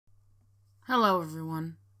Hello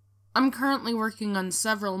everyone. I'm currently working on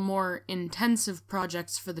several more intensive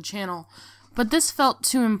projects for the channel, but this felt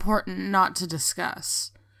too important not to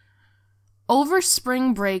discuss. Over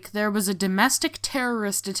spring break, there was a domestic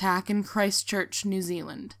terrorist attack in Christchurch, New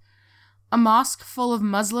Zealand. A mosque full of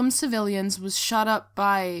Muslim civilians was shot up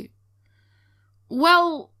by...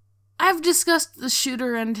 Well, I've discussed the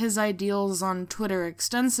shooter and his ideals on Twitter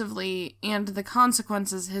extensively, and the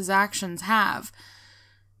consequences his actions have.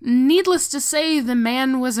 Needless to say, the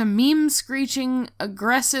man was a meme-screeching,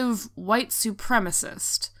 aggressive white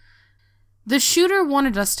supremacist. The shooter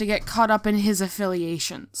wanted us to get caught up in his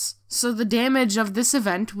affiliations, so the damage of this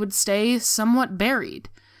event would stay somewhat buried.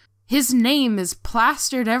 His name is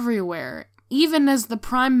plastered everywhere, even as the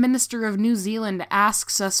Prime Minister of New Zealand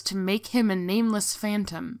asks us to make him a nameless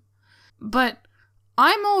phantom. But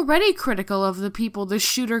I'm already critical of the people the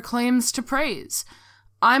shooter claims to praise.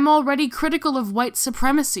 I'm already critical of white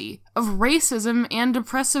supremacy, of racism, and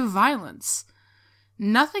oppressive violence.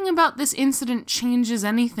 Nothing about this incident changes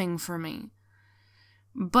anything for me.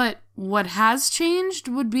 But what has changed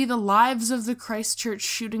would be the lives of the Christchurch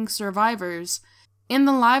shooting survivors, and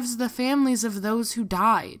the lives of the families of those who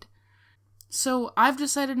died. So I've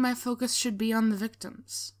decided my focus should be on the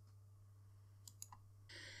victims.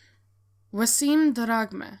 Wasim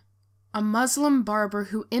Daragme, a Muslim barber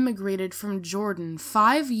who immigrated from Jordan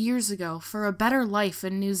 5 years ago for a better life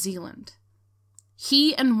in New Zealand.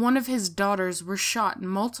 He and one of his daughters were shot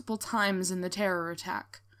multiple times in the terror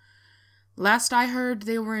attack. Last I heard,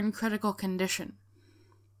 they were in critical condition.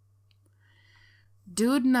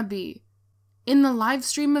 Dude Nabi. In the live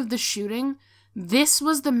stream of the shooting, this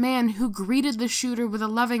was the man who greeted the shooter with a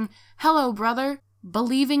loving, "Hello, brother,"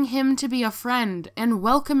 believing him to be a friend and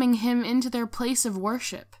welcoming him into their place of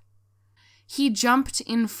worship. He jumped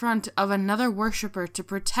in front of another worshipper to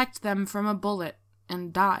protect them from a bullet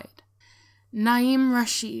and died. Naeem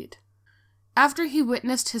Rashid. After he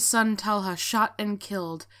witnessed his son Talha shot and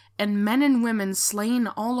killed, and men and women slain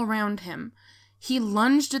all around him, he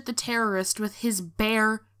lunged at the terrorist with his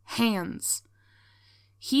bare hands.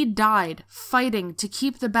 He died fighting to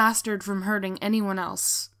keep the bastard from hurting anyone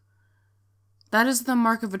else. That is the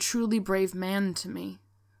mark of a truly brave man to me.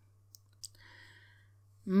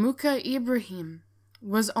 Muka Ibrahim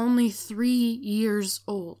was only 3 years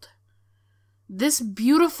old. This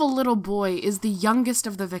beautiful little boy is the youngest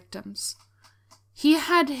of the victims. He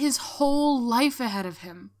had his whole life ahead of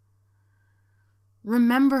him.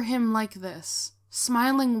 Remember him like this,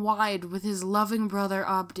 smiling wide with his loving brother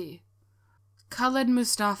Abdi. Khaled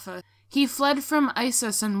Mustafa, he fled from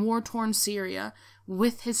ISIS in war-torn Syria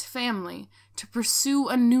with his family to pursue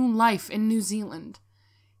a new life in New Zealand.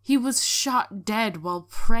 He was shot dead while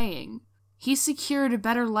praying. He secured a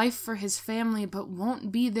better life for his family but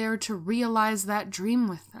won't be there to realize that dream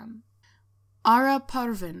with them. Ara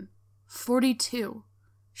Parvin, 42.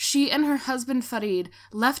 She and her husband Farid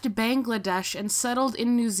left Bangladesh and settled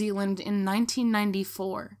in New Zealand in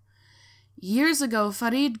 1994. Years ago,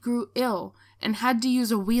 Farid grew ill and had to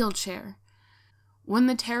use a wheelchair. When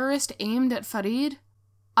the terrorist aimed at Farid,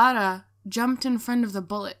 Ara jumped in front of the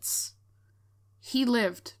bullets. He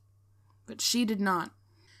lived, but she did not.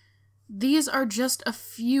 These are just a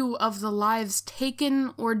few of the lives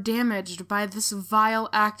taken or damaged by this vile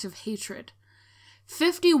act of hatred.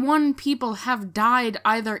 51 people have died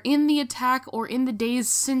either in the attack or in the days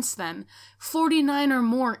since then, 49 or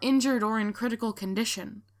more injured or in critical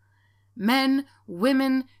condition. Men,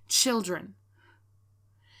 women, children.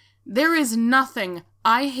 There is nothing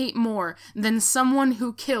I hate more than someone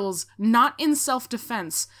who kills not in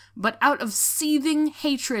self-defense, but out of seething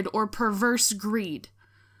hatred or perverse greed.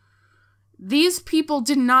 These people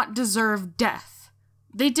did not deserve death.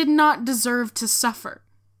 They did not deserve to suffer.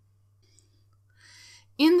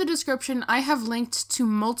 In the description, I have linked to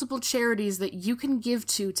multiple charities that you can give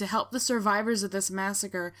to help the survivors of this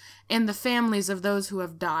massacre and the families of those who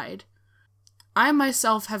have died. I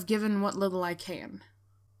myself have given what little I can.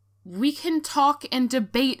 We can talk and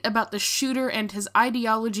debate about the shooter and his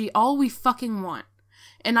ideology all we fucking want,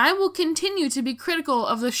 and I will continue to be critical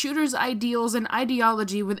of the shooter's ideals and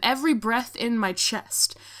ideology with every breath in my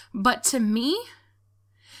chest, but to me,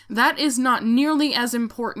 that is not nearly as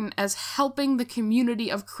important as helping the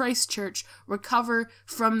community of Christchurch recover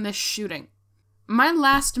from this shooting. My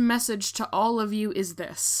last message to all of you is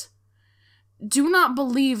this. Do not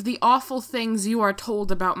believe the awful things you are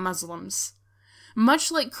told about Muslims.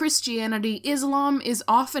 Much like Christianity, Islam is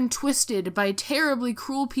often twisted by terribly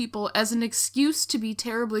cruel people as an excuse to be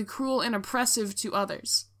terribly cruel and oppressive to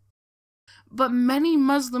others. But many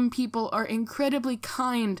Muslim people are incredibly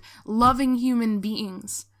kind, loving human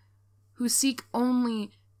beings who seek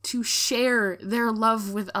only to share their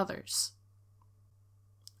love with others.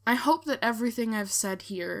 I hope that everything I've said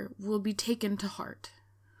here will be taken to heart.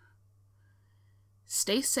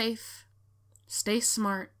 Stay safe, stay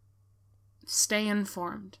smart, stay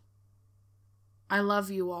informed. I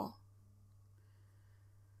love you all.